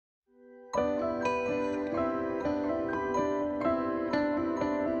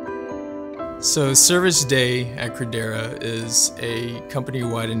So Service Day at Credera is a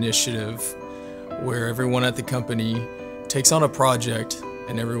company-wide initiative where everyone at the company takes on a project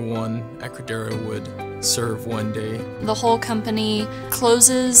and everyone at Credera would serve one day. The whole company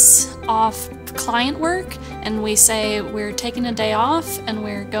closes off client work and we say we're taking a day off and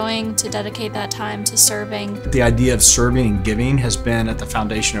we're going to dedicate that time to serving. The idea of serving and giving has been at the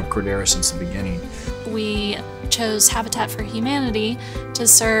foundation of Credera since the beginning. We chose Habitat for Humanity to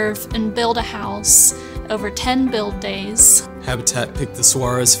serve and build a house over 10 build days. Habitat picked the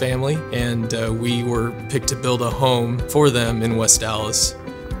Suarez family and we were picked to build a home for them in West Dallas.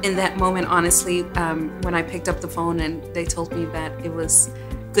 In that moment, honestly, when I picked up the phone and they told me that it was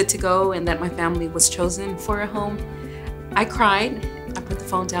good to go and that my family was chosen for a home, I cried. I put the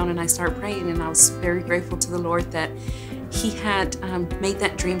phone down and I started praying, and I was very grateful to the Lord that He had made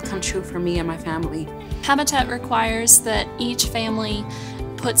that dream come true for me and my family. Habitat requires that each family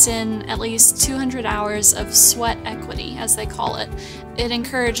puts in at least 200 hours of sweat equity, as they call it. It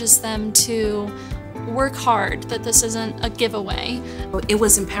encourages them to work hard, that this isn't a giveaway. It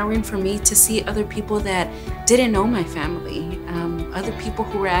was empowering for me to see other people that didn't know my family, other people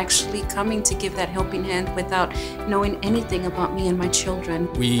who were actually coming to give that helping hand without knowing anything about me and my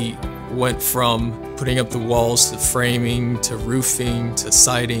children. We went from putting up the walls to framing to roofing to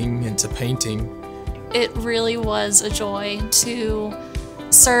siding and to painting. It really was a joy to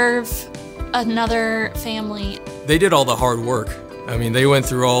serve another family. They did all the hard work. I mean, they went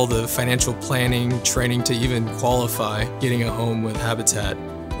through all the financial planning, training to even qualify getting a home with Habitat.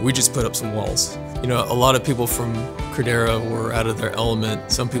 We just put up some walls. You know, a lot of people from Credera were out of their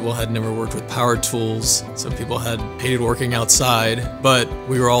element. Some people had never worked with power tools. Some people had hated working outside, but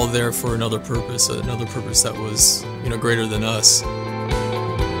we were all there for another purpose that was, greater than us.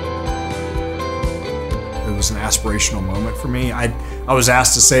 It was an aspirational moment for me. I was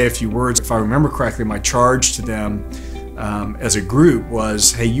asked to say a few words. If I remember correctly, my charge to them as a group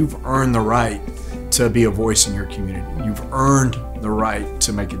was, hey, you've earned the right to be a voice in your community. You've earned the right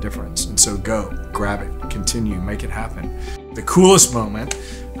to make a difference. And so go, grab it, continue, make it happen. The coolest moment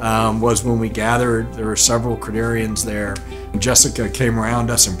was when we gathered. There were several Crederians there. Jessica came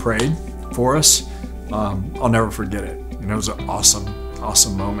around us and prayed for us. I'll never forget it. And it was an awesome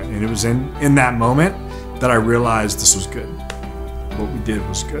moment. And it was in that moment that I realized this was good. What we did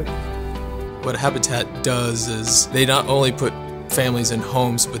was good. What Habitat does is they not only put families in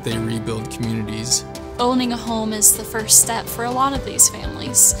homes, but they rebuild communities. Owning a home is the first step for a lot of these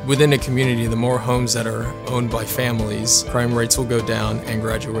families. Within a community, the more homes that are owned by families, crime rates will go down and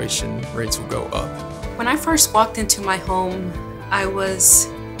graduation rates will go up. When I first walked into my home, I was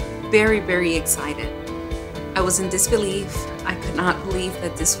very, very excited. I was in disbelief. I could not believe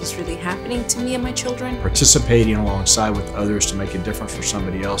that this was really happening to me and my children. Participating alongside with others to make a difference for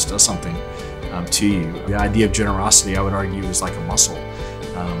somebody else does something to you. The idea of generosity, I would argue, is like a muscle.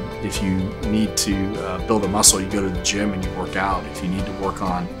 If you need to build a muscle, you go to the gym and you work out. If you need to work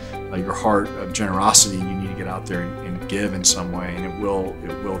on your heart of generosity, you need to get out there and give in some way, and it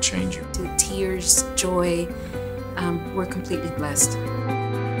will change you. Tears, joy, we're completely blessed.